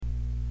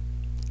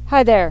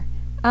Hi there.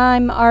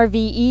 I'm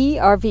RVE,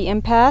 RV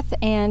Empath,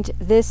 and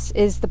this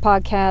is the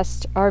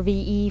podcast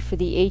RVE for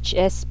the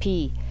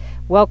HSP.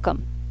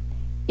 Welcome.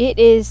 It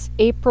is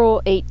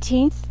April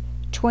 18th,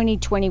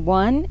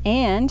 2021,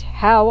 and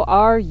how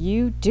are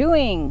you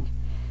doing?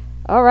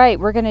 All right,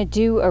 we're going to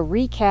do a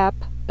recap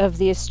of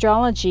the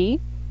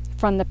astrology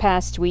from the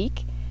past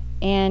week,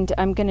 and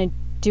I'm going to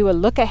do a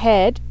look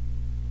ahead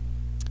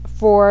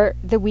for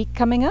the week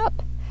coming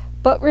up.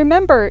 But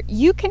remember,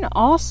 you can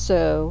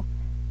also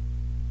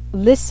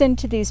listen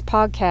to these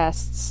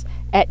podcasts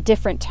at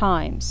different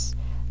times.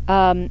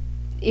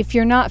 If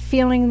you're not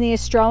feeling the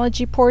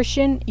astrology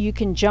portion, you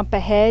can jump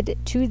ahead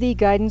to the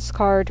guidance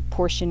card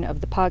portion of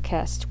the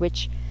podcast,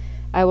 which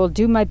I will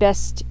do my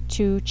best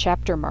to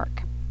chapter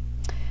mark.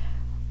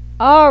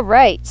 All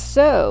right,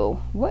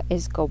 so what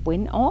is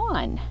going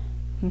on?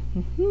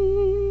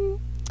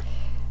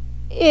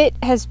 It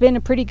has been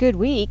a pretty good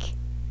week.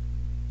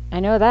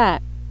 I know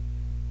that.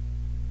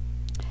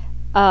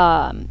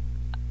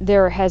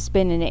 There has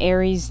been an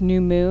Aries new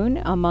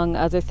moon, among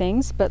other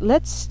things, but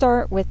let's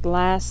start with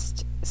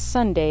last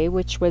Sunday,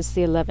 which was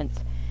the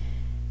 11th.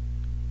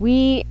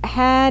 We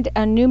had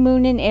a new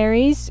moon in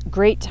Aries,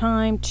 great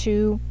time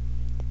to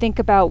think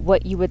about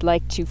what you would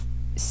like to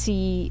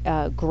see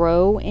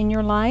grow in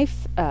your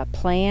life,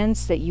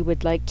 plans that you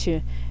would like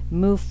to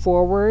move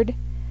forward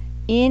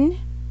in,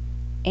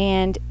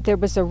 and there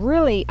was a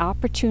really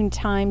opportune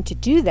time to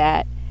do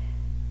that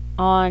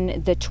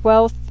on the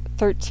 12th,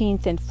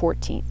 13th, and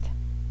 14th.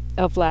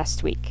 Of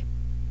last week.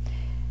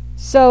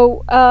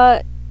 So,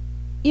 I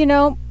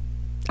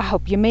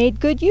hope you made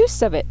good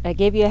use of it. I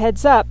gave you a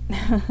heads up.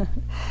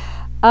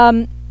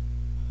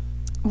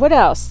 What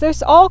else?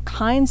 There's all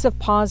kinds of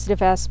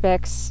positive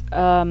aspects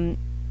having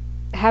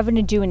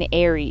to do in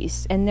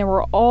Aries. And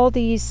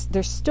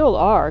there still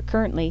are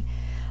currently,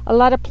 a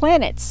lot of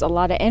planets, a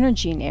lot of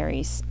energy in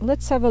Aries.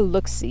 Let's have a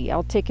look-see.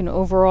 I'll take an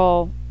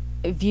overall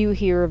view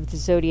here of the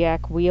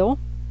zodiac wheel.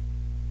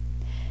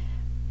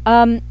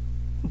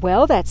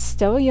 Well, that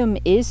stellium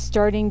is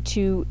starting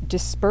to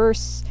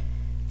disperse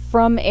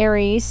from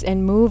Aries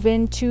and move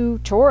into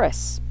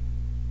Taurus.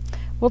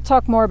 We'll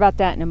talk more about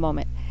that in a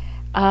moment.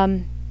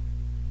 But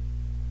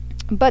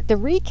the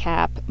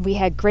recap, we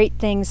had great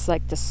things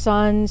like the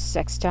Sun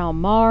sextile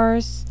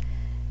Mars.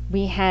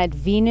 We had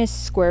Venus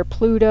square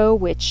Pluto,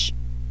 which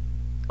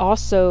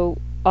also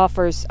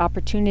offers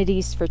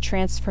opportunities for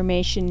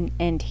transformation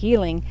and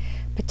healing,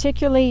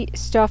 particularly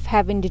stuff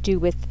having to do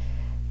with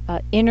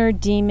inner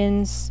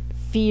demons,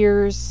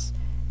 fears,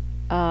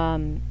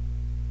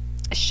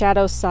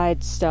 shadow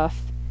side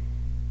stuff.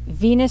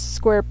 Venus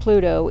square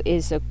Pluto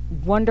is a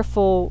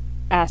wonderful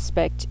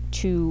aspect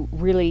to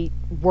really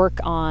work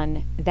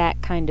on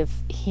that kind of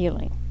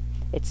healing.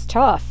 It's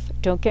tough,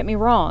 don't get me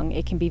wrong.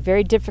 It can be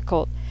very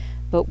difficult,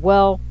 but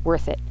well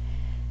worth it.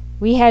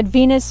 We had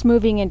Venus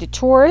moving into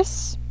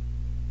Taurus.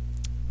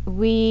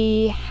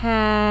 We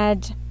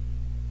had,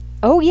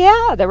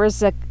 there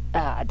was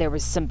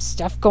some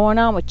stuff going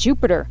on with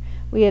Jupiter.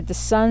 We had the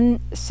Sun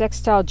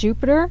sextile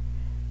Jupiter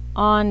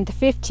on the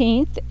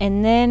 15th,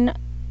 and then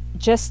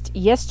just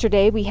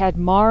yesterday we had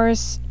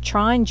Mars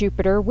trine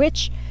Jupiter,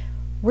 which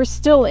we're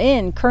still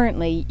in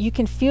currently. You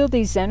can feel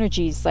these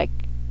energies like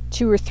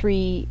 2 or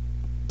 3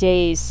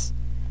 days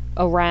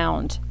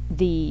around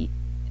the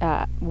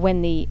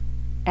when the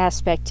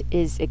aspect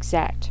is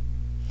exact.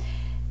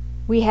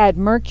 We had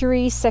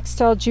Mercury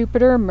sextile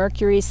Jupiter,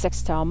 Mercury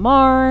sextile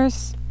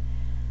Mars.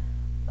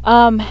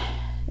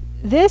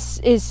 This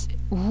is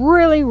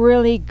really,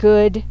 really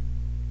good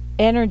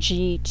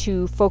energy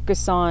to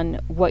focus on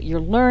what you're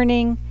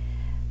learning,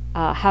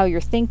 how you're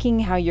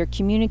thinking, how you're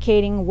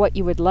communicating, what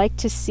you would like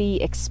to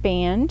see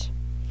expand,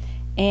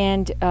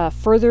 and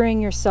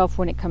furthering yourself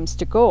when it comes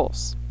to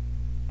goals.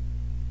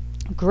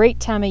 Great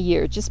time of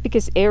year, just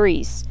because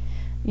Aries,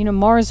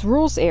 Mars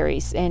rules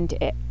Aries, and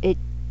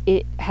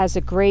it has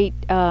a great,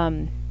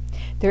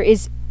 there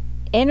is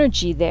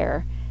energy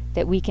there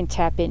that we can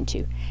tap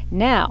into.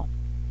 Now,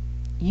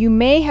 you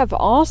may have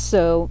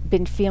also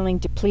been feeling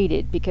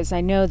depleted, because I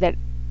know that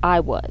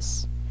I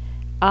was.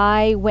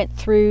 I went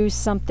through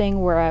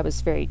something where I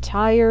was very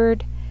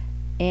tired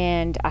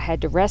and I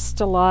had to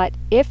rest a lot.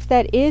 If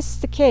that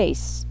is the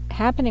case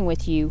happening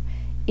with you,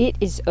 it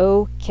is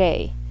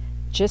okay.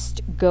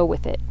 Just go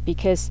with it,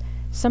 because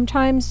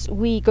sometimes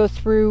we go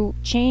through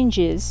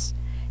changes,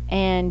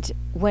 and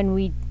when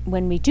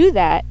we do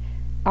that,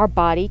 our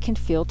body can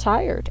feel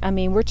tired. I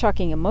mean, we're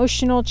talking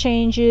emotional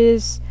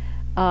changes.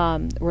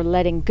 We're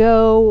letting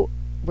go,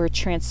 we're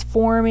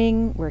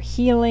transforming, we're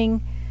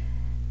healing.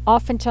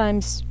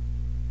 Oftentimes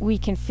we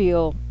can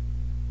feel,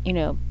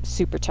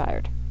 super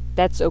tired.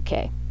 That's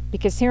okay,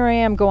 because here I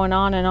am going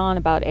on and on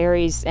about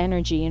Aries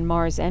energy and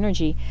Mars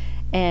energy,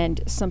 and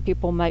some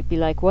people might be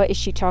like, what is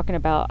she talking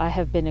about? I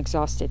have been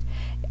exhausted.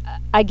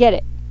 I get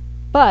it,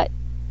 but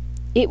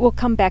it will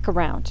come back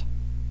around.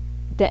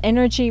 The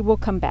energy will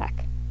come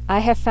back. I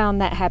have found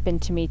that happen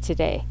to me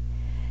today.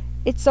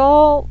 It's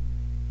all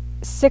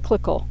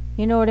cyclical,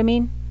 you know what I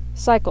mean?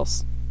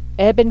 Cycles,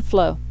 ebb and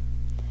flow.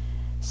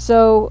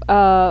 So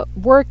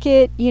work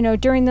it,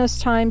 during those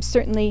times.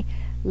 Certainly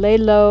lay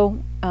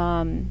low,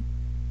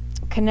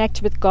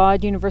 connect with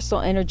God, universal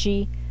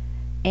energy,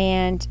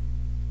 and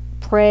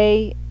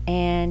pray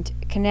and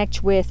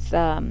connect with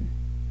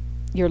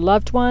your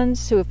loved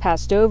ones who have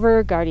passed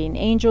over, guardian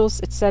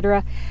angels,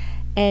 etc.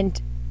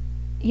 And,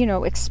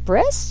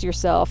 express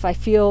yourself. I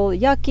feel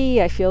yucky.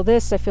 I feel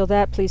this. I feel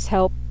that. Please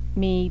help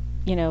me,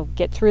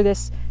 get through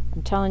this.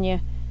 I'm telling you,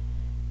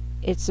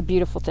 it's a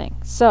beautiful thing.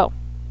 So,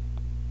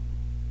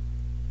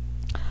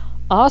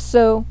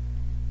 also,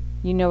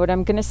 you know what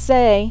I'm going to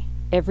say.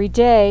 Every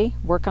day,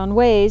 work on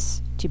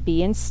ways to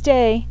be and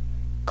stay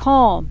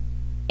calm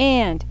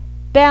and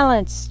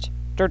balanced.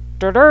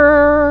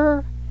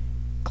 Clear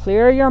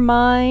your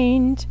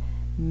mind.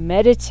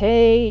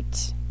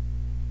 Meditate.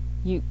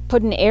 You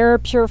put an air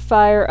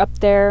purifier up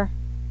there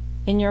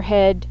in your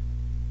head.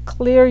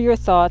 Clear your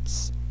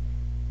thoughts.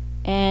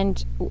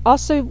 And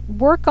also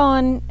work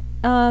on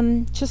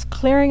just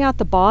clearing out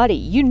the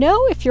body.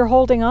 If you're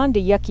holding on to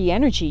yucky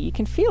energy, you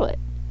can feel it.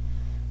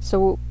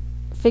 So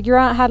figure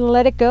out how to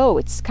let it go.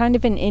 It's kind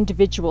of an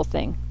individual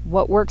thing.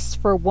 What works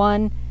for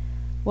one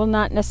will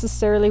not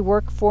necessarily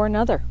work for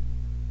another.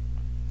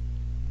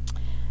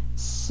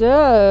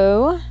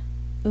 So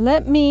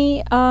let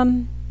me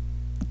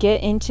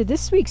get into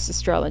this week's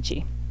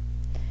astrology.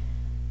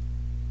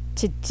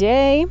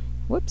 Today,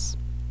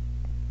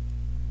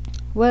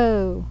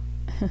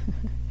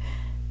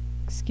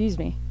 excuse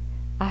me.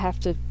 I have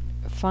to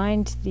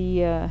find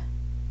the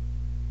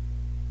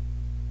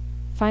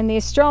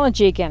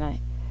astrology again.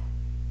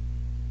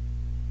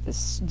 The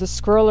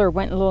scroller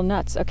went a little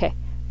nuts. Okay,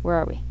 where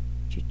are we?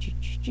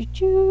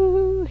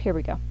 Here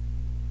we go.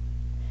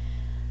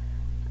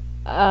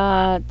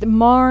 The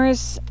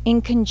Mars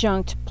in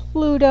conjunct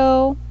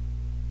Pluto.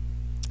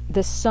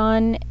 The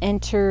Sun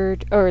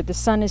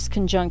is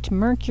conjunct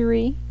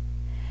Mercury,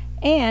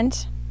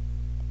 and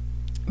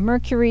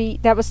Mercury,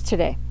 that was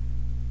today.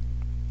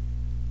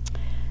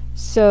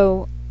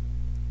 So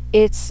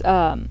it's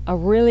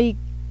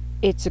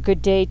it's a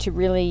good day to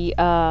really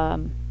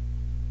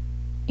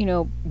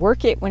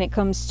work it when it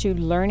comes to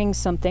learning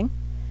something.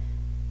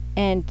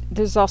 And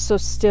there's also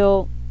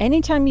still,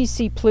 anytime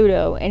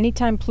Pluto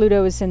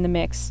is in the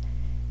mix,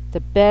 the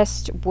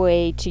best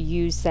way to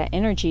use that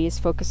energy is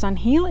focus on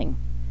healing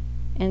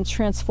and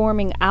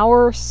transforming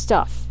our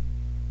stuff.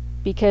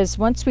 Because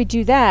once we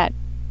do that,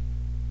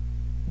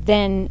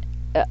 then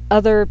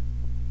other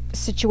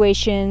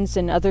situations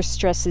and other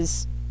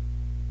stresses,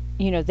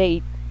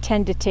 they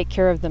tend to take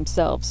care of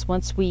themselves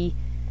once we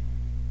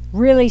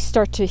really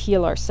start to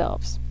heal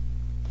ourselves.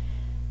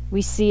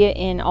 We see it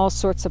in all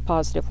sorts of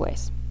positive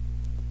ways.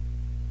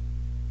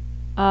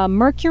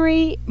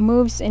 Mercury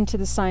moves into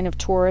the sign of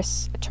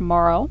Taurus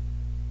tomorrow.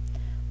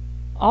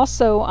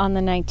 Also on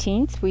the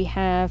 19th, we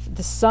have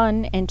the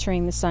Sun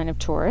entering the sign of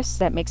Taurus.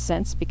 That makes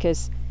sense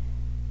because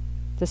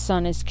the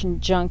Sun is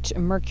conjunct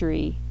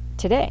Mercury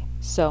today.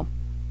 So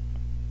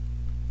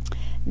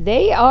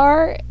they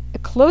are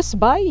close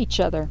by each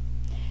other.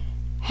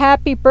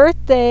 Happy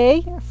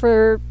birthday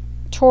for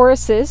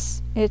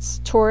Tauruses. It's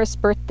Taurus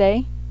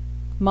birthday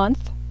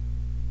month.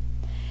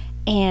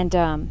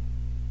 And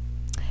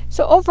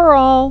so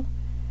overall,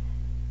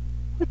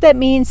 what that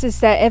means is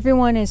that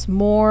everyone is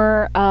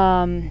more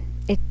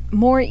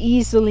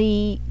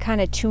easily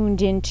kind of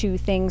tuned into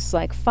things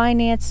like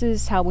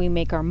finances, how we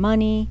make our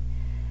money,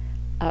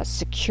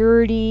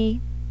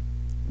 security,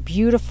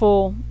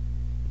 beautiful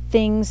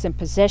things and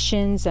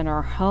possessions in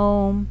our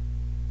home.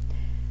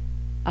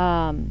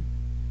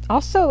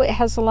 Also, it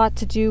has a lot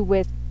to do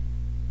with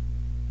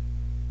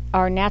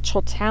our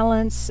natural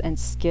talents and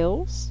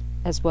skills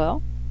as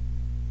well.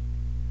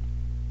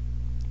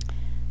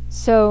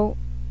 So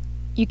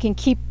you can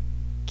keep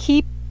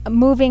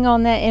moving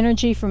on that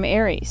energy from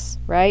Aries,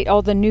 right?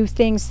 All the new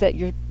things that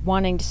you're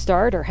wanting to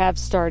start or have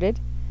started.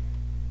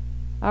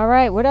 All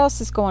right, what else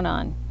is going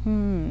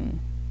on?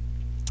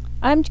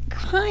 I'm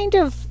kind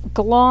of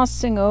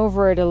glossing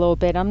over it a little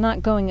bit. I'm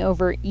not going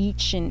over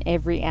each and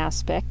every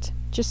aspect,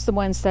 just the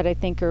ones that I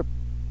think are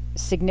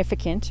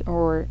significant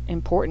or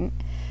important.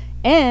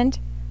 And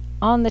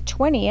on the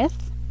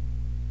 20th,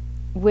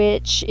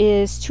 which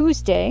is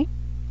Tuesday,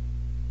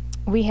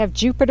 we have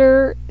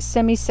Jupiter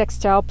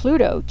semi-sextile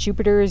Pluto.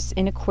 Jupiter is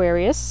in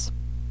Aquarius,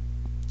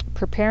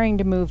 preparing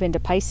to move into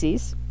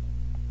Pisces.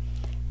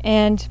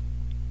 And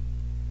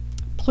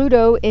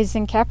Pluto is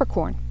in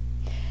Capricorn.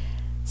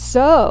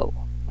 So,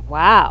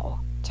 wow,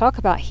 talk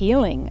about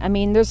healing. I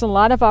mean, there's a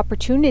lot of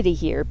opportunity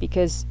here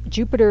because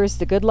Jupiter is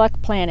the good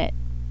luck planet,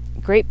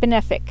 great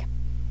benefic.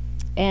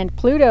 And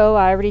Pluto,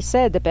 I already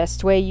said, the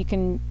best way you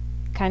can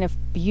kind of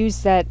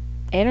use that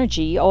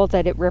energy, all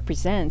that it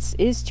represents,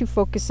 is to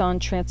focus on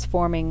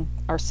transforming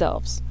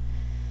ourselves.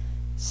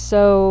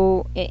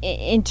 So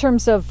in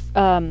terms of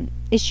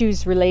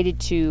issues related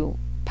to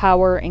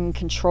power and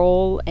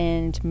control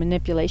and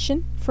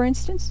manipulation, for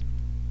instance.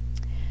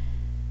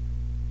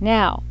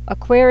 Now,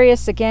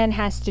 Aquarius again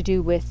has to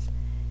do with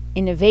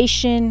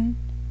innovation,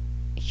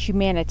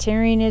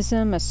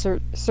 humanitarianism, a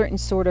certain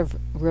sort of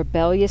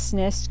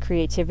rebelliousness,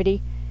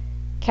 creativity.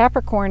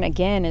 Capricorn,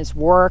 again, is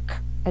work,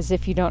 as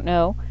if you don't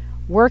know.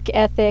 Work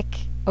ethic,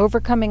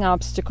 overcoming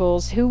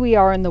obstacles, who we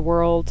are in the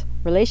world,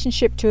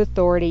 relationship to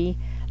authority,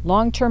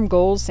 long-term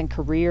goals and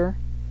career.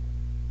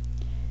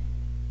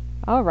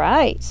 All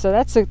right, so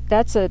that's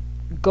a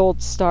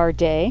gold star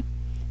day.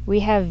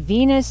 We have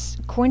Venus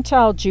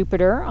quintile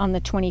Jupiter on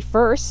the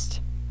 21st.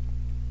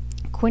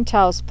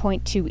 Quintiles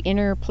point to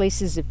inner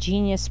places of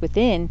genius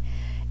within.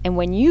 And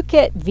when you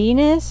get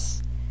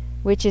Venus,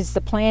 which is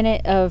the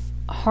planet of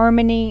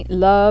harmony,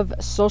 love,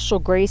 social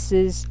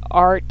graces,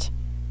 art,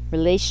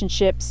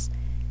 relationships,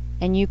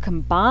 and you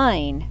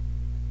combine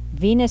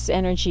Venus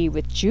energy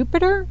with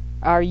Jupiter,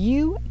 are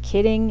you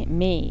kidding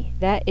me?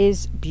 That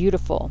is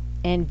beautiful.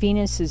 And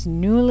Venus is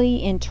newly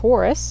in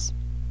Taurus,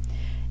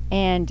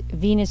 and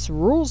Venus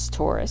rules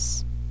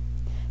Taurus.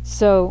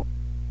 So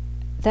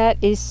that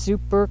is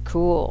super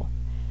cool.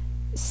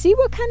 See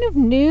what kind of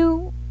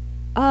new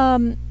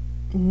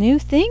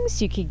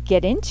things you could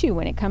get into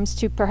when it comes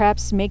to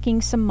perhaps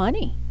making some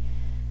money.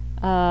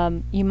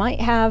 You might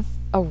have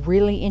a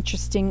really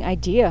interesting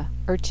idea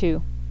or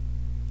two.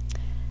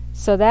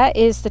 So that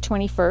is the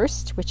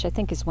 21st, which I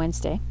think is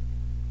Wednesday.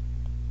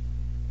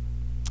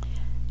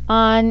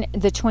 On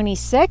the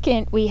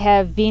 22nd, we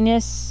have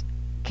Venus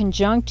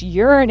conjunct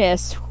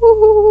Uranus.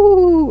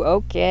 Woo!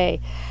 Okay.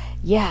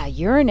 Yeah,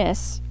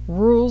 Uranus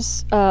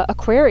rules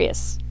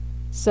Aquarius.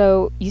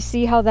 So you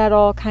see how that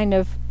all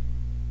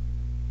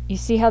you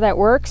see how that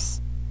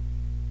works?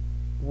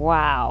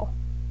 Wow.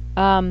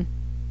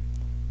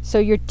 So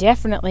you're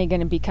definitely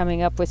going to be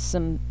coming up with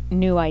some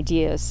new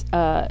ideas,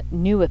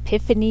 new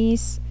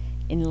epiphanies,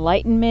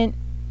 enlightenment.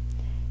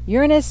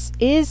 Uranus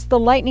is the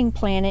lightning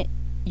planet.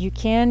 You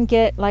can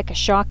get like a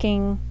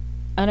shocking,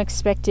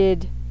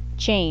 unexpected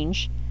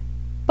change,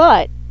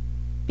 but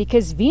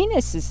because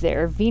Venus is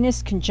there,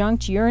 Venus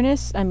conjunct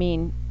Uranus, I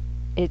mean,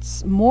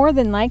 it's more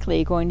than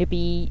likely going to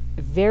be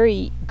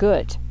very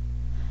good.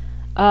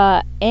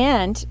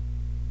 And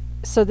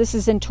so this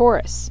is in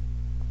Taurus.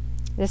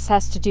 This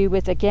has to do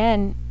with,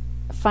 again,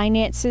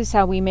 finances,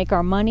 how we make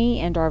our money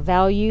and our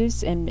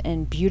values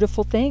and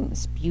beautiful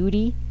things,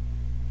 beauty,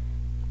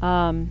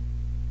 our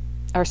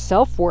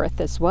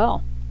self-worth as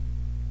well.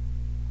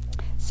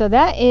 So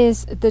that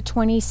is the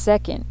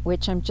 22nd,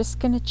 which I'm just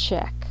going to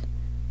check.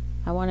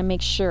 I want to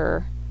make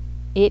sure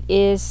it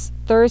is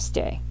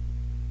Thursday.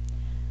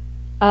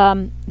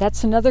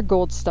 That's another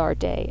gold star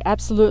day,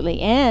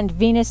 absolutely. And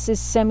Venus is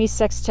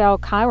semi-sextile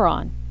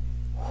Chiron,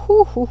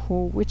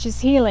 which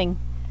is healing.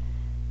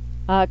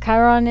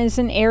 Chiron is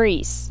in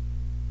Aries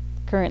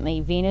currently.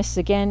 Venus,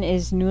 again,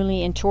 is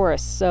newly in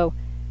Taurus. So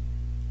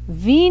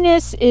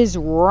Venus is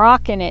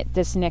rocking it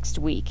this next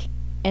week.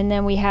 And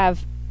then we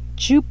have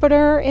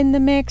Jupiter in the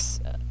mix.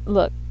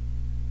 Look,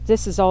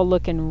 this is all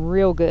looking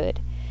real good.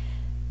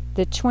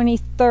 The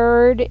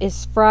 23rd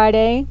is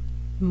Friday.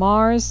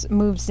 Mars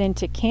moves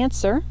into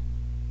Cancer.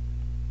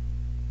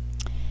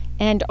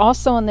 And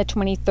also on the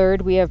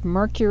 23rd, we have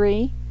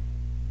Mercury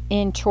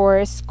in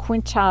Taurus,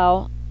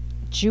 quintile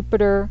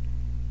Jupiter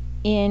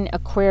in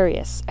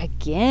Aquarius.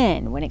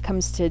 Again, when it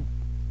comes to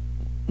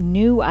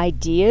new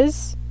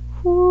ideas,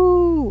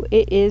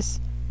 it is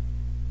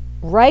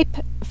ripe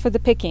for the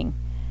picking.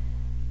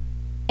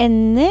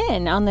 And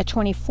then on the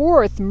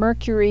 24th,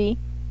 Mercury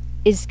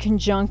is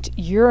conjunct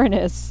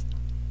Uranus.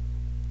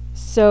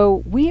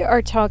 So we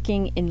are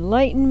talking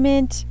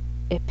enlightenment,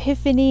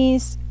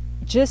 epiphanies.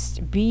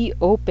 Just be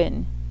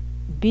open.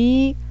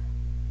 Be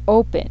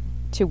open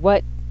to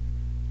what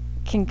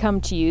can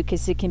come to you,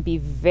 because it can be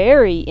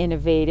very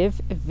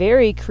innovative,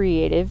 very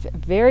creative,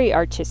 very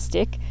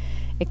artistic.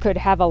 It could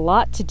have a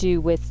lot to do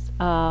with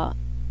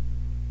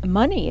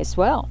money as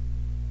well,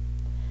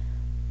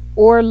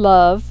 or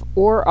love,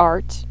 or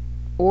art,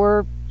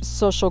 or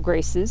social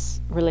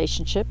graces,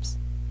 relationships.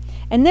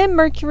 And then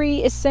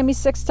Mercury is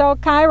semi-sextile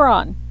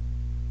Chiron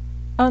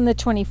on the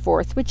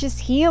 24th, which is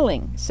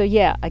healing. So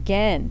yeah,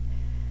 again,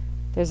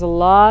 there's a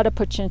lot of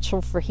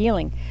potential for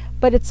healing,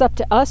 but it's up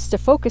to us to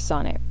focus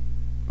on it,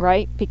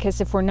 right? Because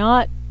if we're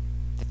not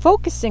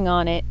focusing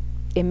on it,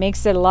 it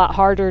makes it a lot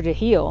harder to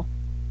heal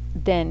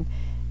than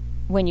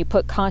when you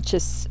put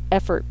conscious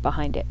effort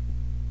behind it,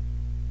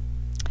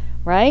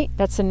 right?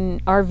 That's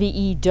an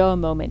RVE duh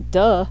moment.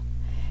 Duh.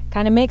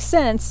 Kind of makes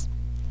sense.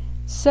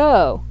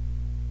 So,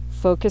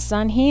 focus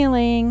on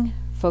healing.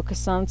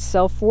 Focus on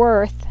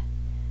self-worth.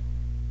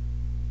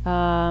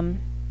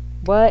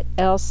 What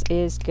else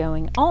is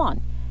going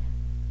on?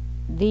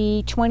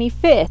 The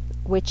 25th,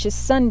 which is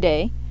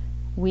Sunday,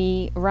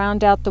 we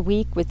round out the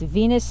week with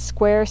Venus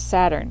square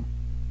Saturn.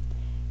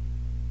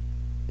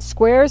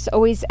 Squares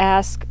always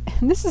ask,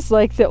 and this is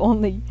like the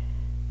only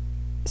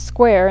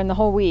square in the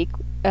whole week,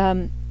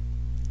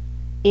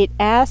 it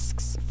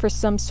asks for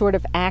some sort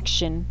of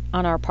action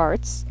on our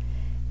parts.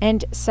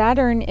 And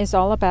Saturn is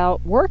all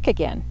about work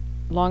again,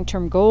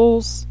 long-term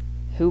goals,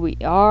 who we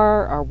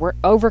are, our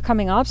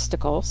overcoming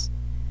obstacles.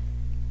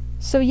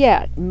 So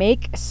yeah,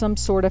 make some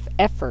sort of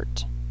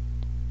effort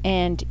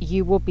and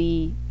you will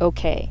be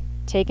okay.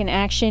 Take an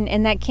action,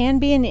 and that can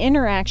be an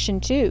inner action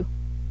too.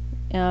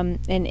 An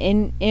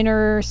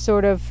inner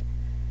sort of,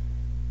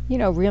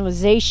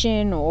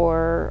 realization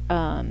or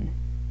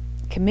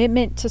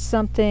commitment to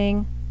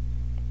something.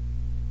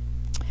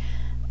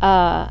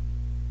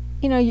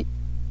 You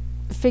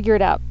figure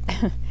it out.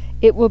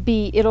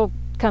 It'll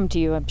come to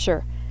you, I'm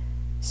sure.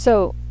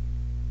 So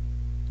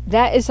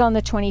that is on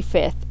the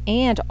 25th.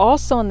 And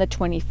also on the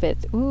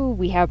 25th,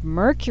 we have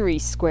Mercury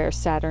square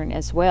Saturn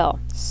as well.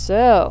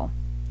 So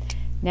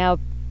now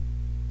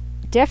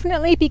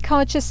definitely be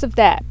conscious of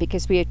that,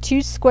 because we have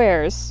 2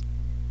 squares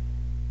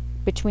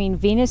between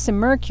Venus and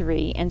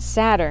Mercury and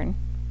Saturn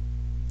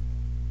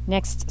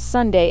next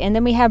Sunday. And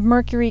then we have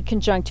Mercury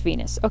conjunct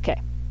Venus.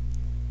 Okay.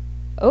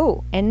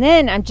 Oh, and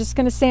then I'm just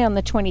going to say on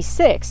the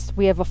 26th,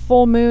 we have a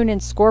full moon in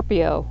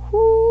Scorpio.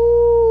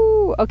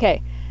 Woo!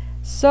 Okay,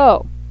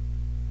 so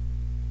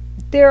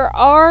there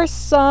are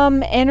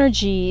some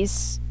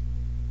energies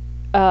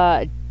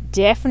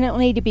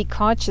definitely to be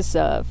conscious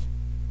of,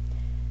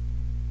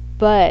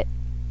 but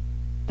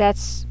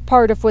that's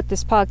part of what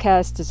this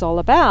podcast is all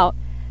about,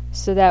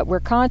 so that we're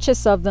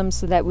conscious of them,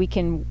 so that we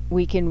can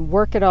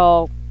work it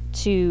all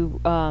to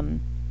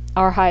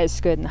our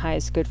highest good and the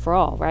highest good for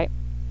all, right?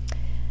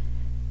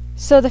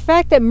 So the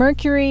fact that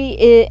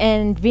Mercury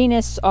and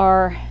Venus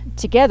are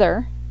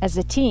together as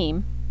a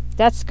team,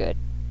 that's good.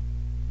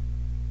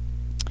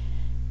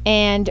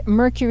 And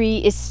Mercury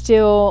is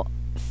still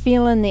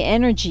feeling the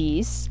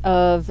energies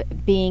of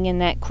being in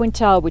that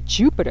quintile with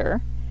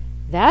Jupiter.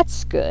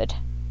 That's good.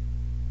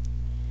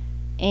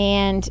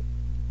 And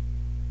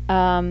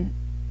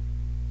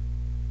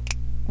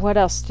what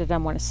else did I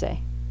want to say?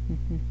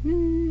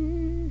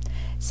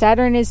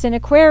 Saturn is in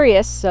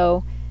Aquarius,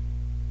 so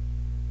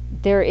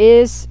there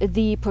is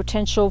the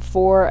potential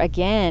for,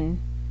 again,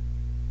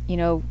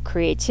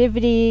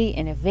 creativity,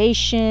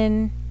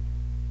 innovation,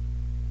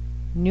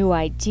 new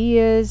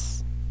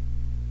ideas.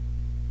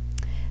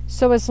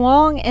 So as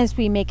long as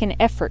we make an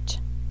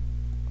effort,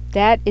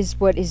 that is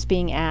what is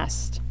being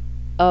asked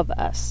of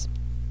us.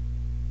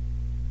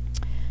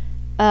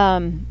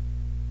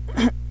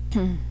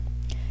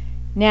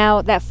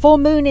 Now, that full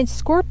moon in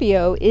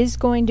Scorpio is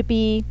going to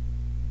be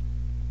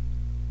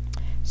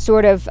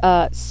sort of,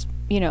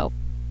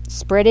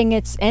 spreading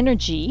its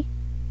energy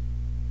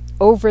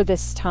over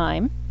this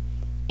time.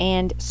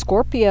 And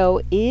Scorpio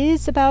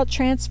is about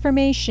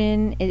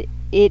transformation. It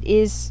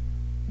is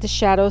the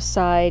shadow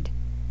side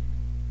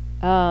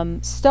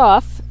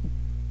stuff.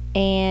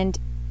 And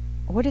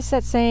what is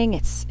that saying?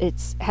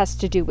 It's has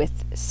to do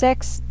with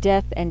sex,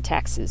 death, and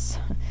taxes.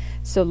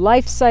 So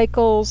life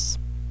cycles,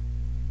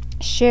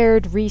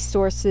 shared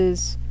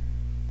resources,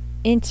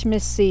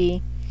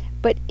 intimacy,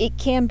 but it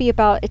can be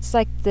about, it's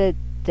like the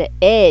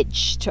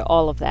edge to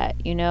all of that,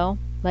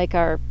 like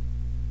our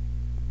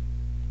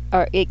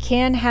it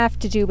can have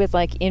to do with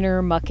like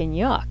inner muck and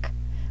yuck,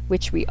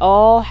 which we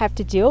all have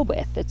to deal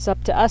with. It's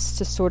up to us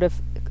to sort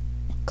of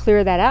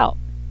clear that out.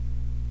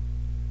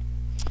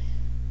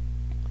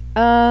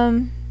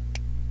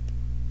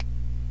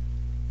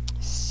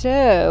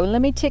 So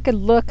let me take a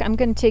look. I'm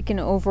going to take an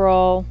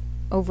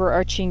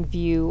overarching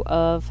view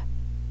of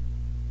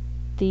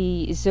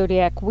the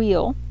zodiac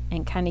wheel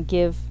and kind of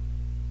give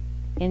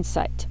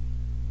insight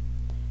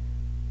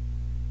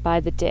by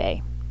the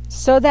day.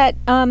 So that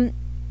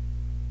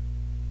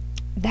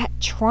that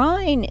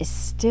trine is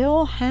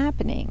still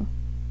happening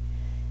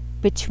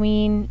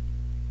between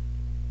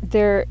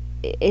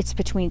it's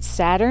between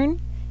Saturn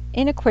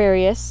in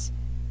Aquarius,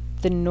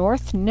 the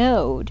North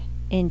Node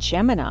in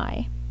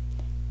Gemini,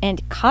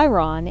 and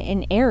Chiron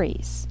in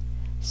Aries.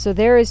 So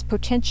there is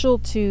potential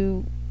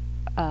to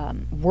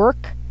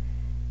work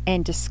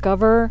and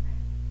discover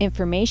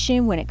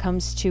information when it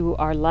comes to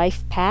our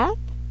life path,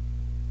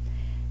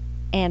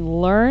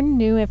 and learn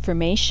new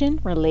information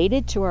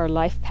related to our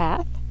life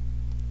path,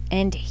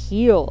 and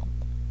heal,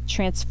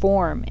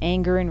 transform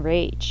anger and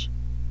rage.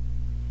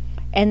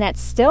 And that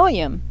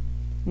stellium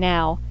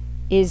now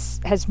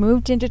has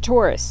moved into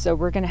Taurus. So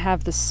we're going to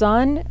have the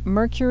Sun,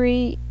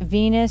 Mercury,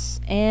 Venus,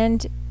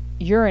 and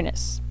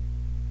Uranus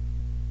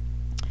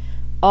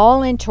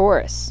all in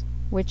Taurus,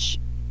 which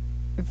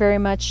very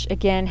much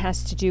again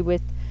has to do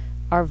with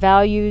our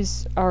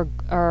values, our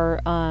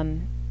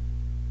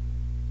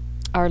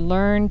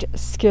learned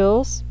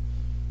skills,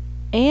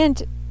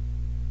 and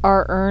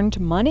our earned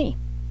money,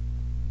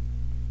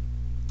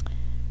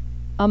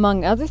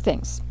 among other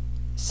things.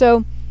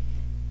 So,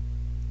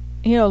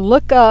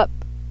 look up,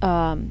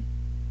 and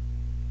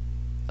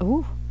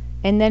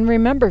then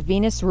remember,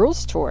 Venus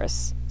rules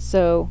Taurus.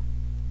 So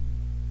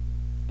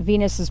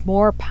Venus is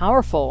more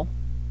powerful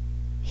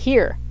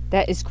here.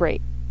 That is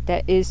great.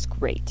 That is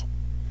great.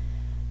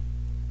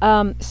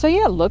 So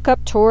yeah, look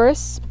up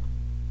Taurus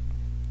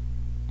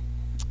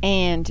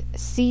and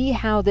see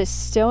how this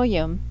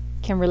stellium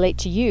can relate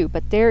to you.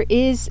 But there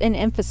is an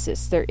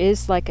emphasis. There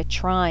is like a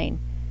trine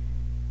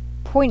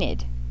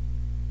pointed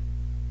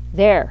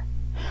there.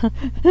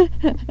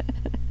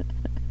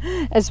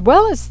 As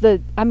well as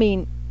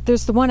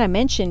there's the one I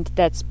mentioned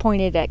that's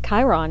pointed at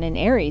Chiron and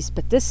Aries,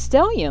 but this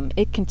stellium,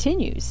 it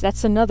continues.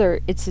 That's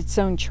another, it's its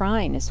own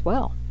trine as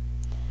well.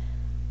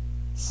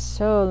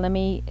 So let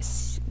me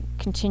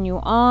continue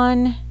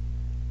on.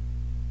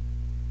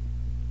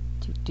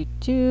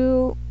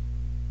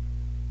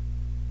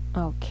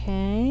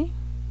 Okay,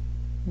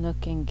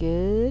 looking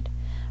good.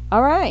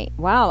 All right,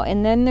 wow,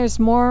 and then there's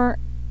more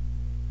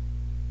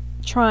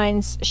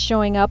trines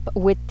showing up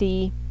with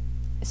the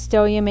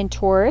stellium in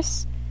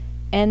Taurus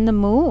and the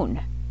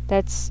moon.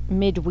 That's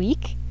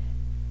midweek.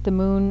 The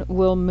moon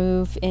will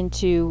move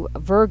into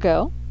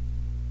Virgo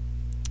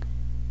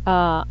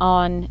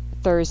on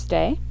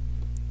Thursday,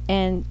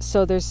 and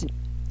so there's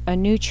a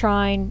new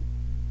trine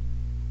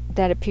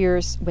that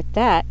appears with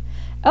that.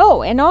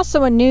 Oh, and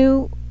also and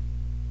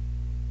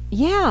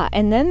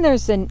then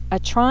there's a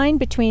trine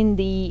between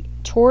the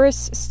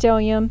Taurus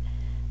stellium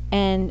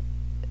and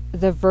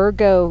the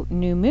Virgo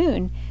new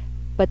moon,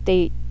 but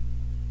they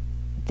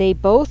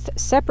both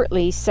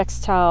separately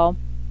sextile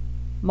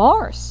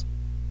Mars,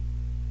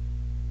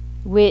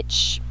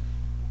 which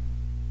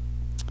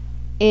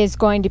is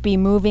going to be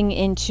moving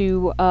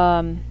into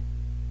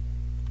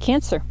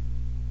Cancer.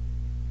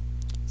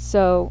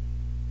 So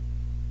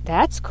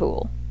that's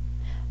cool.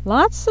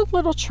 Lots of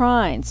little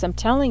trines. I'm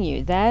telling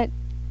you, that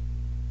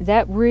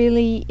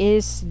really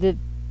is the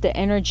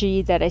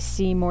energy that I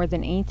see more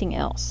than anything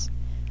else.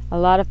 A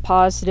lot of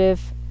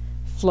positive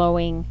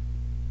flowing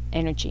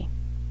energy.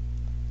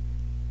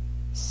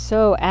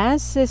 So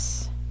as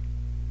this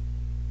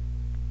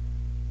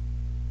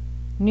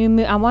new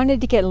moon, I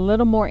wanted to get a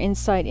little more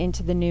insight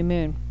into the new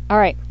moon. All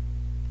right.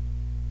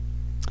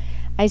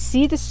 I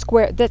see the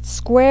square. That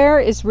square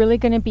is really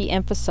going to be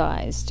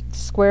emphasized. The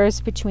square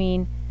is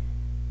between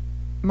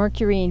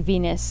Mercury and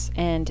Venus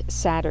and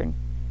Saturn.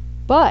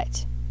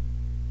 But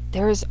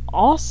there is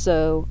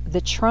also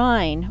the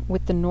trine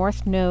with the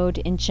North Node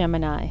in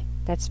Gemini.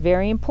 That's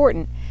very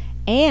important.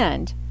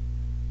 And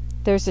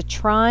there's a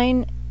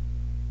trine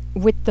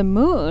with the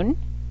moon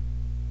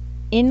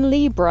in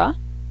Libra.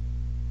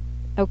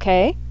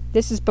 Okay,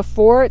 this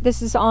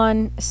is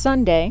on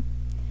Sunday.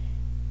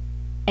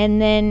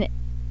 And then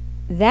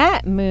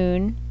that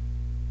moon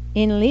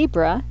in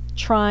Libra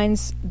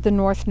trines the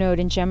North Node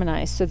in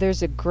Gemini. So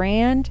there's a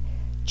grand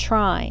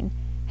trine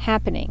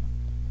happening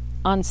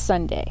on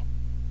Sunday.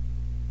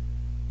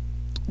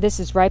 This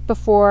is right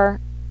before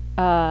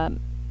the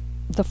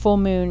full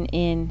moon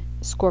in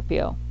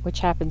Scorpio, which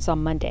happens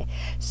on Monday.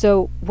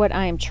 So what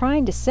I am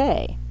trying to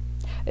say,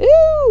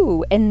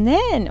 and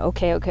then,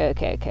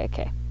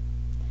 okay.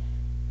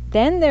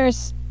 Then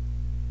there's,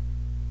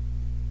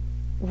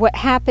 what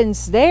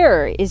happens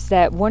there is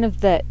that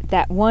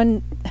that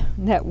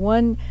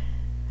one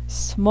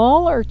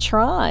smaller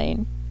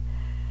trine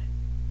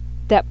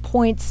that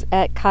points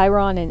at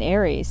Chiron and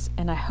Aries,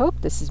 and I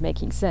hope this is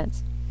making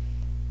sense.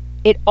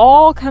 It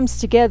all comes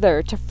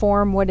together to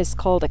form what is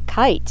called a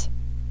kite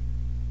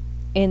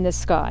in the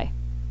sky,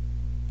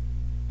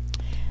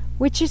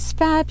 which is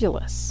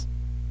fabulous.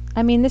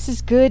 I mean, this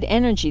is good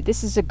energy.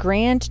 This is a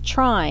grand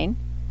trine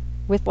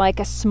with like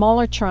a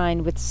smaller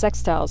trine with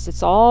sextiles.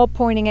 It's all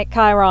pointing at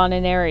Chiron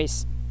and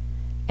Aries.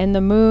 And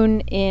the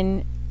moon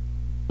in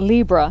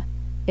Libra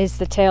is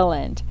the tail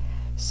end.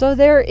 So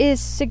there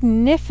is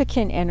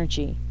significant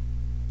energy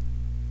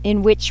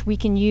in which we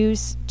can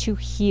use to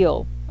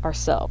heal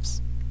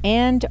ourselves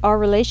and our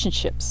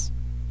relationships.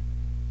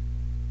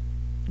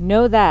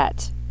 Know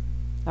that.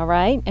 All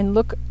right? And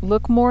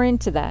look more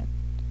into that.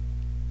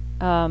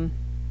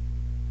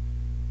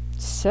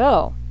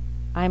 So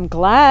I'm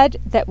glad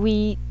that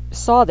we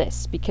saw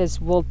this,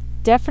 because we'll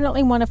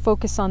definitely want to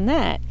focus on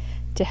that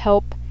to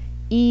help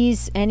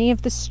ease any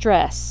of the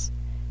stress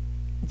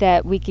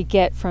that we could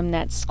get from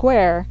that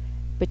square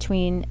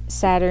between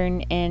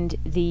Saturn and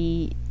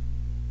the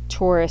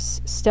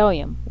Taurus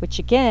stellium, which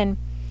again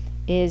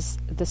is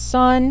the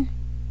Sun,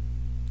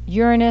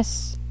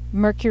 Uranus,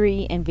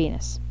 Mercury, and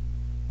Venus.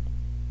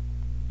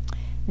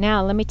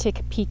 Now let me take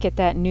a peek at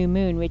that new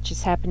moon, which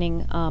is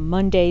happening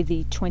Monday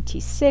the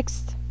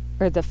 26th,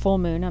 or the full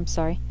moon, I'm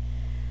sorry.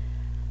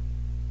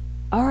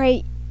 All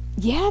right,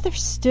 yeah,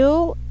 there's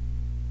still,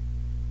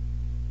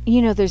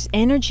 there's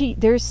energy,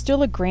 there's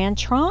still a grand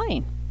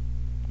trine.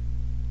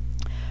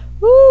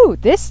 Woo,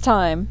 this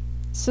time,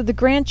 so the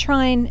grand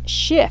trine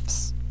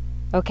shifts,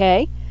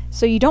 okay?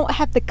 So you don't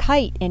have the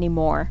kite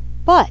anymore,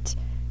 but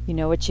you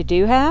know what you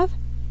do have?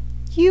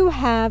 You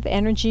have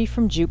energy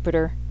from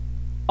Jupiter.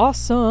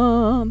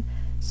 Awesome.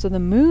 So the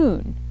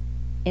moon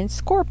in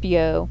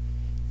Scorpio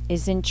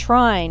is in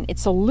trine.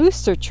 It's a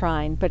looser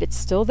trine, but it's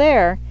still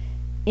there,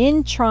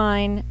 in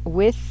trine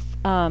with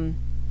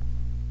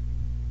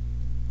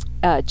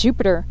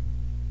Jupiter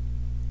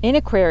in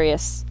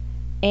Aquarius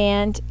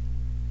and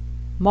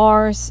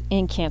Mars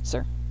in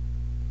Cancer.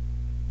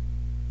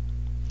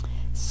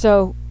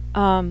 So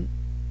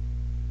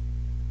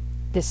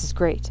this is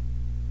great,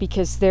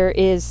 because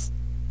there's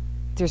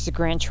a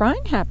grand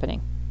trine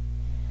happening.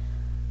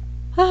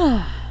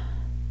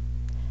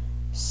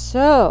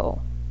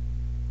 So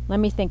let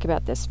me think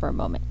about this for a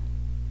moment.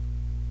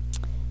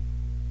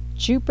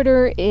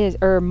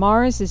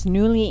 Mars is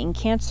newly in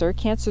Cancer.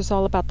 Cancer is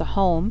all about the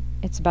home.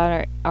 It's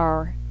about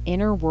our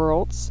inner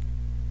worlds,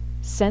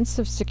 sense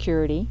of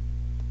security,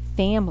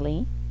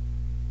 family,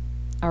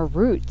 our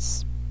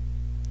roots.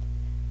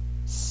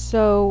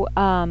 So,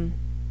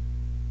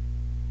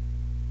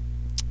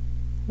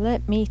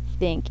 let me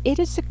think.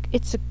 It's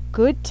a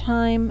good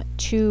time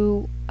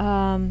to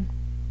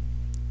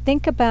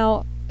think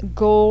about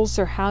goals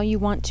or how you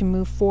want to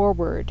move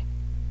forward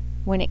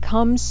when it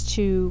comes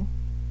to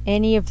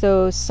any of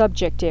those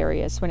subject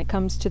areas, when it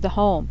comes to the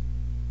home,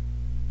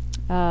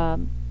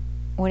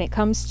 when it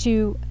comes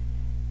to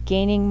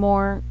gaining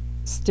more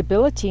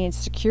stability and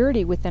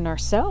security within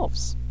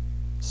ourselves.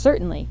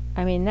 Certainly.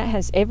 I mean, that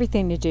has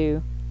everything to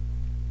do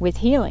with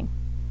healing.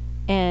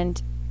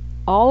 And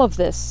all of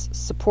this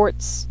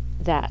supports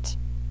that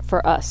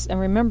for us. And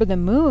remember, the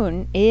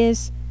moon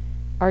is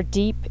our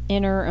deep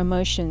inner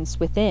emotions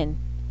within,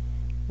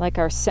 like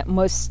our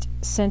most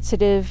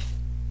sensitive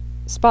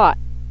spot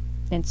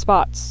and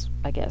spots,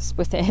 I guess,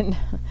 within.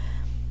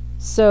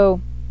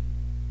 So,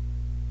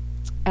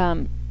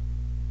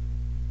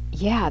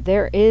 yeah,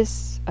 there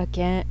is,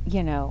 again,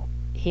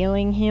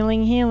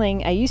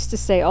 healing. I used to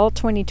say all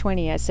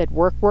 2020, I said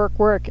work.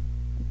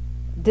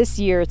 This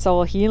year it's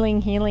all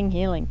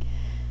healing.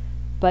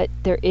 But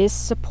there is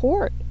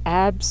support,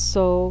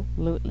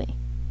 absolutely.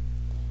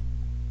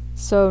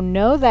 So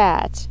know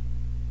that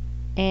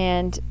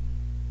and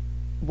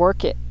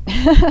work it.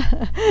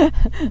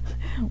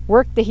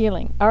 Work the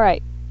healing. All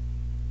right.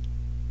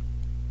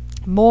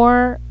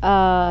 More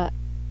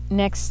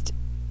next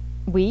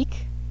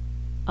week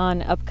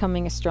on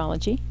upcoming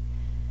astrology.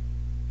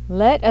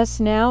 Let us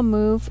now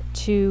move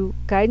to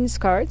guidance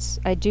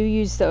cards. I do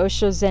use the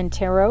Osho Zen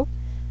Tarot.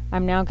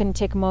 I'm now going to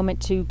take a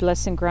moment to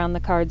bless and ground the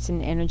cards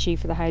in energy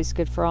for the highest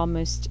good for all,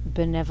 most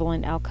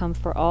benevolent outcome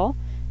for all.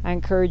 I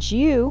encourage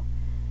you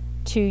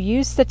to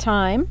use the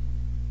time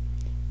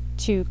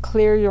to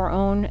clear your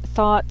own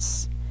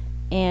thoughts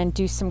and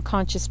do some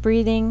conscious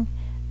breathing.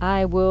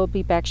 I will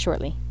be back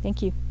shortly.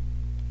 Thank you.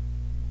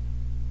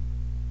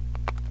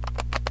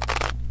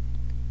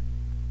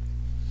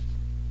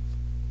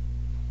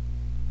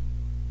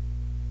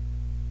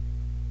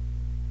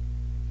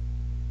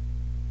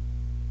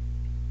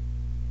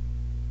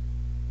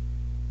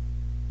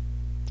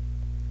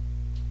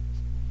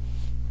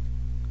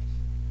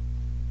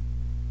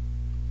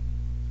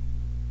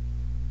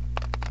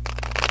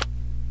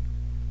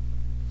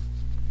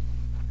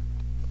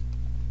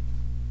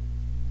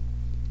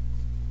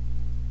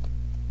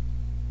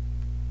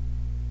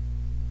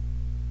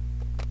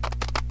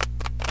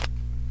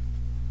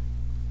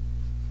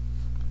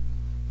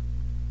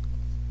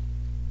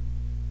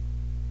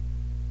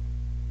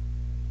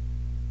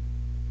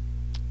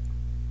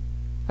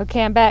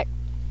 Okay, I'm back.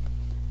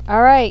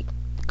 All right,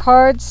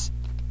 cards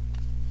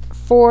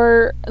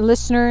for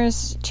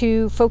listeners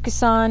to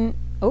focus on.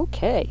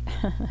 Okay,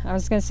 I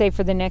was going to say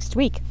for the next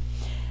week.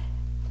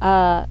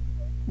 The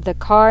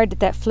card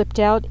that flipped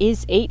out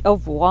is 8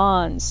 of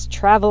Wands,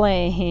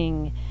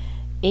 traveling.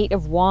 8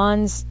 of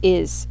Wands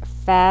is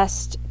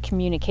fast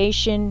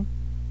communication,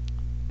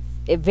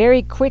 a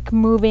very quick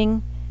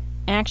moving,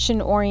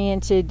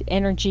 action-oriented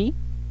energy.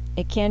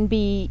 It can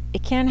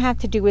have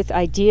to do with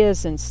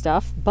ideas and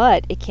stuff,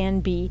 but it can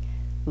be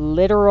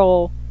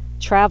literal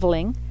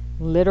traveling,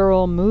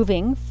 literal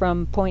moving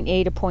from point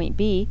A to point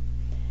B.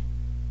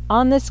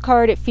 On this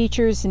card, it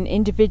features an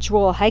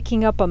individual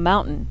hiking up a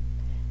mountain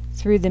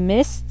through the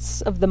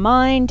mists of the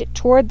mind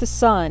toward the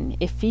sun.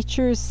 It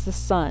features the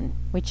sun,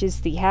 which is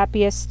the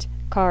happiest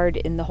card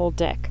in the whole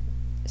deck.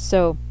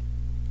 So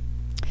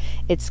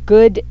it's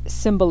good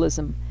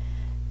symbolism.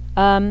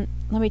 Let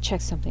me check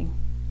something.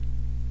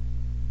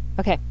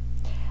 Okay,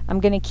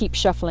 I'm going to keep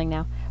shuffling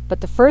now. But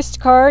the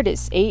first card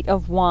is 8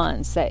 of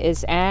Wands. That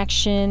is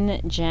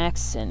Action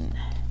Jackson.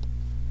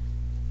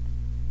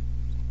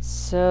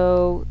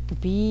 So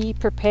be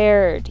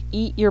prepared.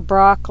 Eat your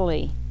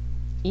broccoli.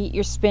 Eat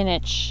your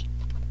spinach.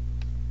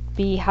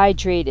 Be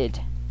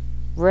hydrated.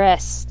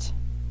 Rest.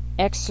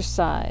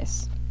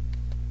 Exercise.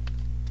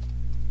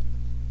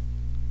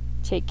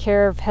 Take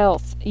care of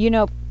health.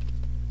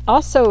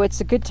 Also, it's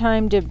a good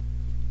time to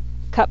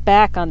cut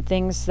back on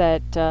things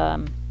that...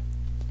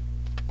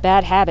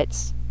 bad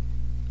habits,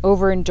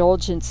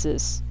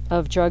 overindulgences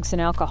of drugs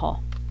and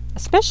alcohol,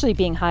 especially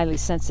being highly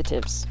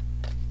sensitives,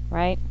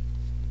 right?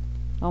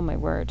 Oh my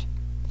word.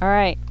 All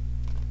right.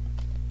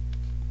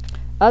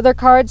 Other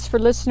cards for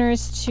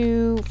listeners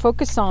to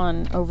focus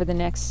on over the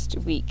next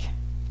week.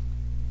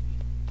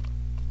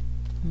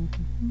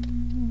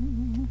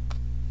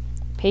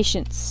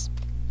 Patience.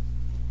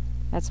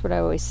 That's what I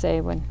always say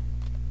when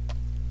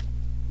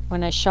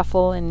I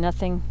shuffle and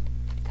nothing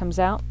comes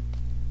out.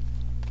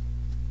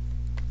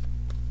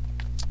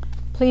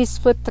 Please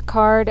flip the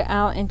card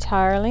out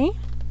entirely.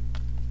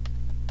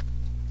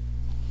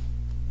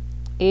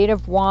 8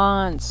 of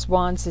Wands.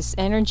 Wands is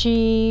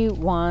energy.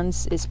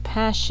 Wands is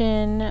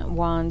passion.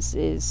 Wands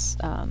is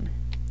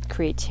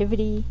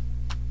creativity.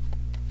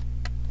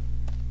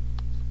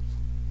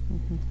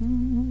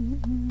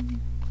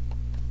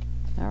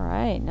 All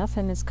right,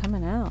 nothing is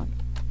coming out.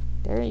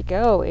 There you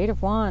go, 8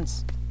 of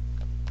Wands.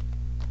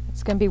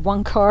 It's going to be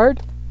one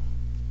card.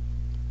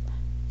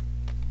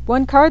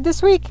 One card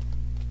this week.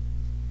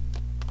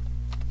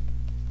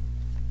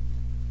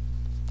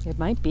 It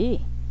might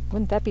be.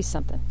 Wouldn't that be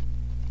something?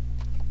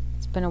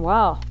 It's been a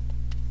while.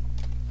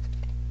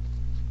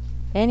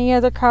 Any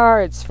other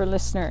cards for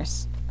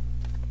listeners?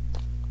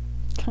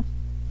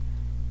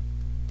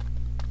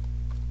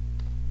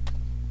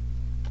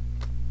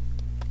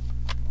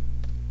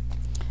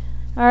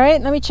 All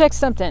right, let me check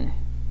something.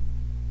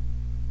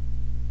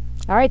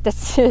 All right,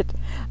 that's it.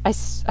 I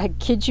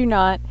kid you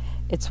not.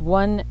 It's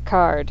one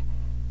card.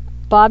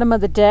 Bottom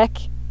of the deck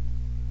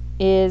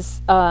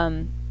is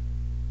the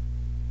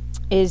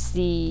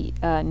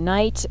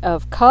Knight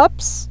of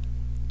Cups,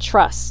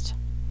 Trust.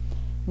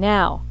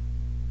 Now,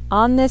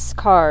 on this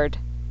card,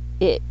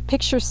 it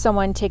pictures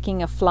someone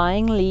taking a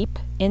flying leap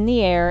in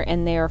the air,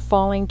 and they are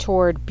falling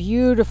toward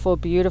beautiful,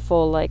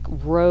 beautiful, like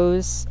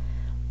rose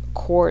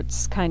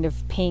quartz kind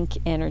of pink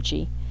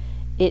energy.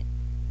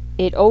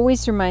 It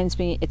always reminds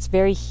me, it's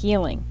very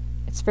healing.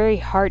 It's very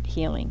heart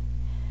healing.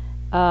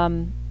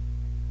 And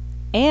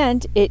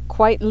it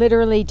quite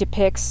literally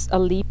depicts a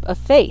leap of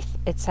faith.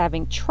 It's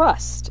having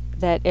trust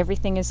that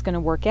everything is going to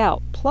work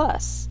out.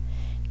 Plus,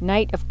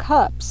 Knight of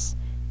Cups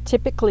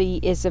typically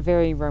is a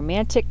very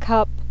romantic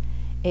cup.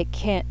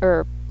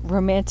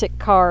 Romantic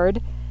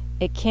card.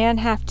 It can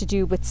have to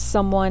do with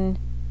someone,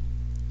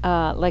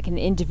 like an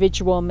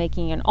individual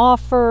making an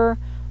offer,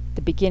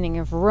 the beginning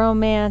of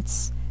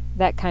romance,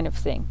 that kind of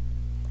thing.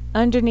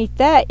 Underneath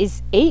that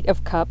is 8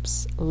 of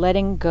Cups,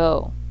 letting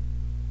go.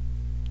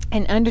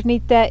 And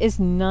underneath that is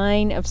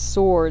 9 of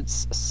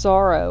Swords,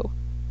 sorrow.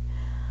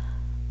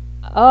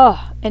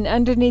 And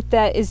underneath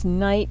that is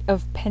Knight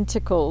of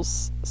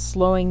Pentacles,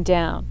 slowing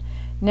down.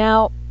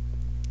 Now,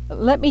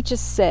 let me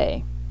just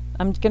say,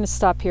 I'm going to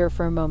stop here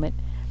for a moment,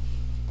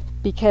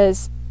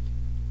 because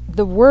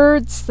the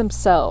words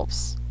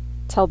themselves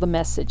tell the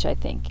message, I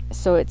think.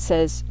 So it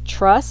says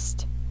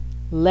trust,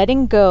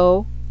 letting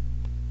go,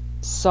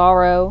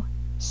 sorrow,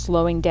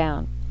 slowing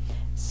down.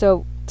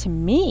 So to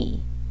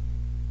me,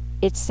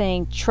 it's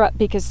saying trust,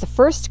 because the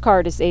first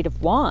card is 8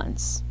 of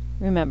Wands,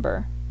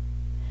 remember,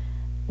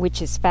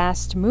 which is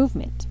fast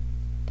movement.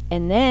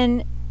 And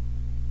then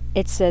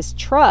it says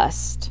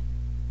trust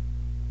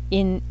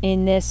in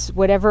this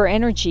whatever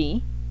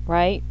energy,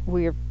 right?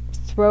 We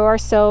throw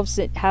ourselves,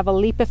 have a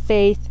leap of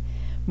faith,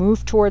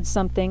 move towards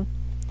something.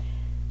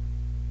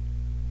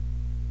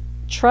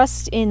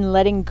 Trust in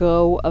letting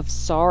go of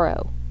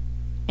sorrow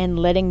and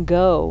letting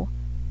go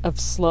of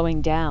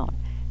slowing down.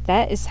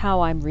 That is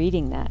how I'm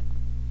reading that.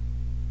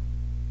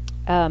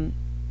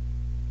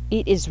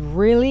 It is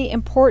really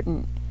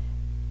important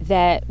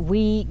that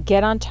we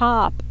get on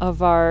top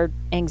of our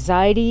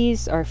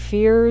anxieties, our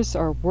fears,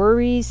 our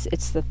worries.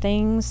 It's the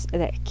things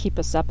that keep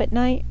us up at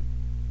night.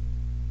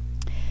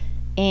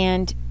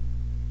 And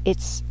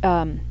it's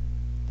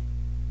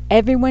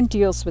everyone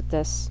deals with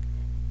this,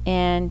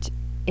 and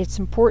it's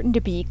important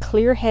to be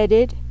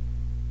clear-headed.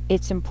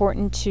 It's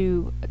important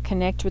to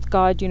connect with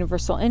God,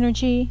 universal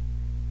energy,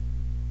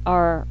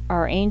 our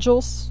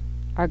angels,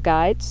 our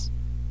guides,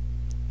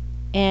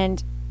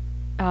 and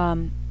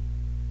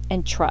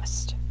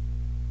trust.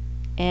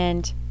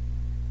 And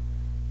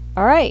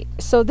all right,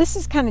 so this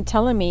is kind of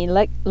telling me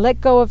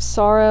let go of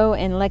sorrow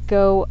and let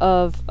go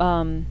of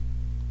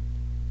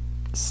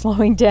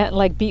slowing down,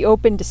 like be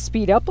open to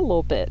speed up a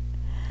little bit.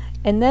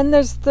 And then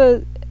there's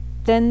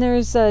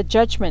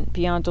judgment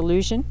beyond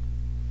illusion.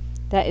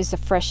 That is a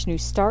fresh new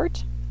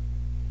start.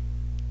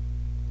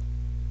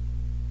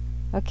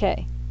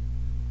 Okay.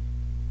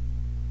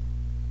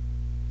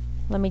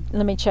 Let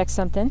me check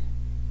something.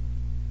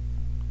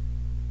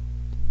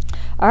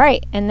 All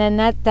right, and then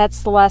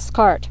that's the last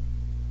card.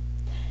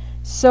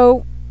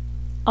 So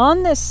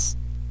on this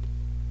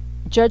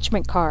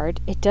judgment card,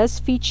 it does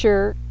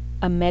feature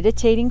a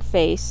meditating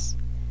face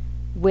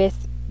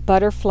with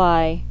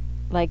butterfly,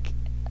 like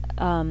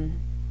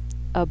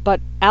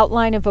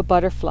outline of a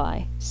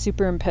butterfly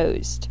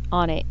superimposed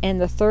on it,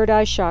 and the third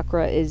eye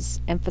chakra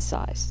is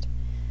emphasized.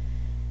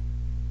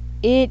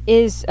 It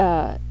is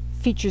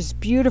features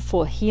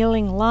beautiful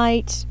healing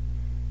light,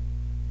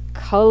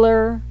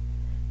 color.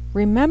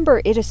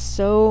 Remember, it is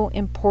so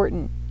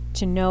important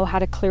to know how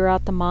to clear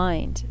out the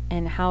mind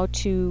and how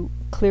to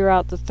clear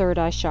out the third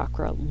eye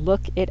chakra.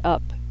 Look it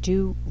up.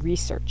 Do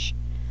research.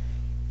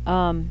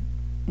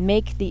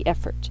 Make the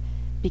effort,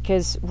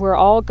 because we're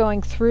all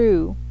going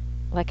through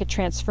like a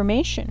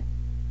transformation,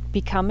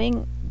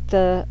 becoming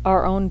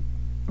our own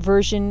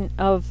version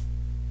of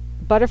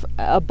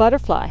a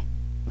butterfly.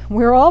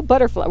 We're all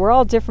butterfly. We're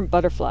all different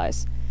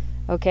butterflies.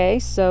 Okay,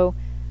 so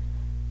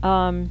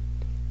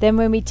then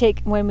when we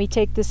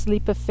take this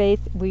leap of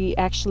faith, we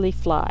actually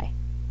fly.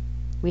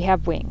 We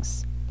have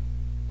wings,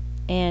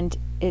 and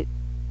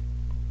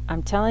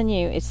I'm telling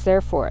you, it's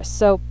there for us.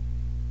 So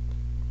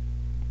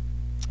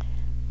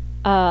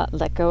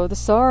let go of the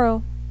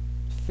sorrow,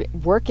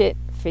 work it,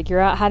 figure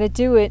out how to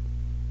do it,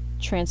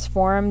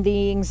 transform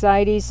the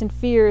anxieties and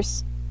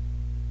fears,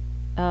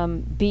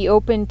 Be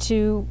open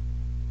to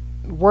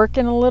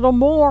working a little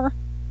more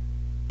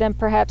than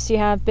perhaps you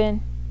have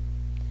been.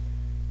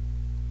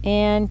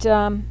 And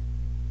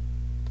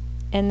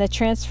the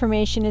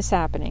transformation is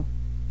happening,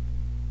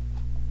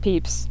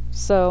 peeps.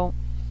 So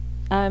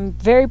I'm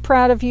very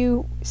proud of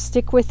you.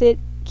 Stick with it.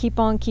 Keep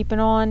on keeping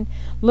on.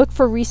 Look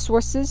for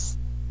resources,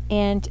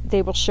 and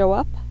they will show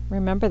up.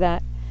 Remember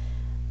that.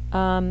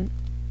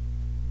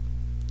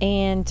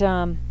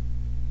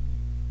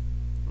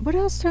 What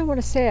else do I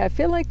want to say? I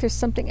feel like there's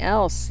something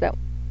else that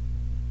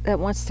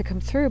wants to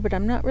come through, but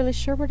I'm not really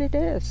sure what it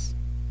is.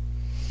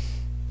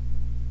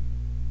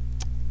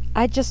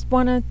 I just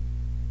want to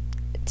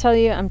tell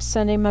you I'm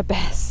sending my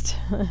best.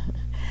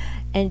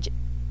 And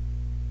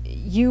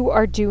you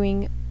are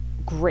doing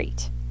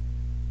great.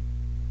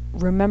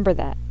 Remember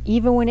that.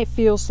 Even when it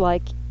feels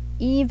like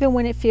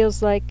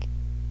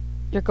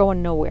you're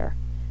going nowhere.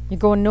 You're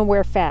going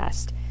nowhere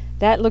fast.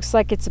 That looks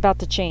like it's about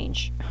to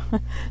change.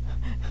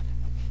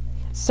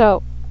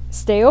 So,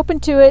 stay open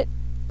to it.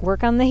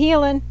 Work on the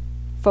healing.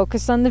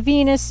 Focus on the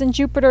Venus and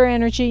Jupiter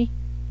energy.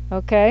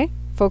 Okay?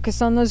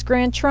 Focus on those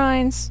grand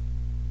trines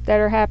that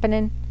are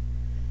happening.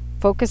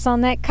 Focus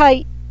on that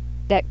kite.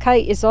 That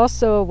kite is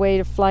also a way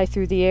to fly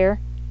through the air.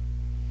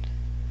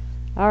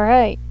 All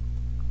right.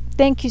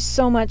 Thank you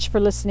so much for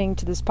listening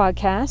to this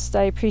podcast.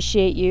 I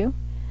appreciate you.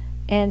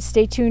 And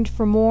stay tuned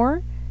for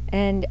more.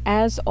 And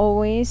as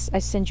always, I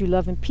send you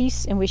love and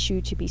peace and wish you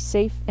to be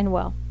safe and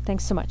well.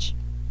 Thanks so much.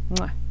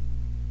 Mwah.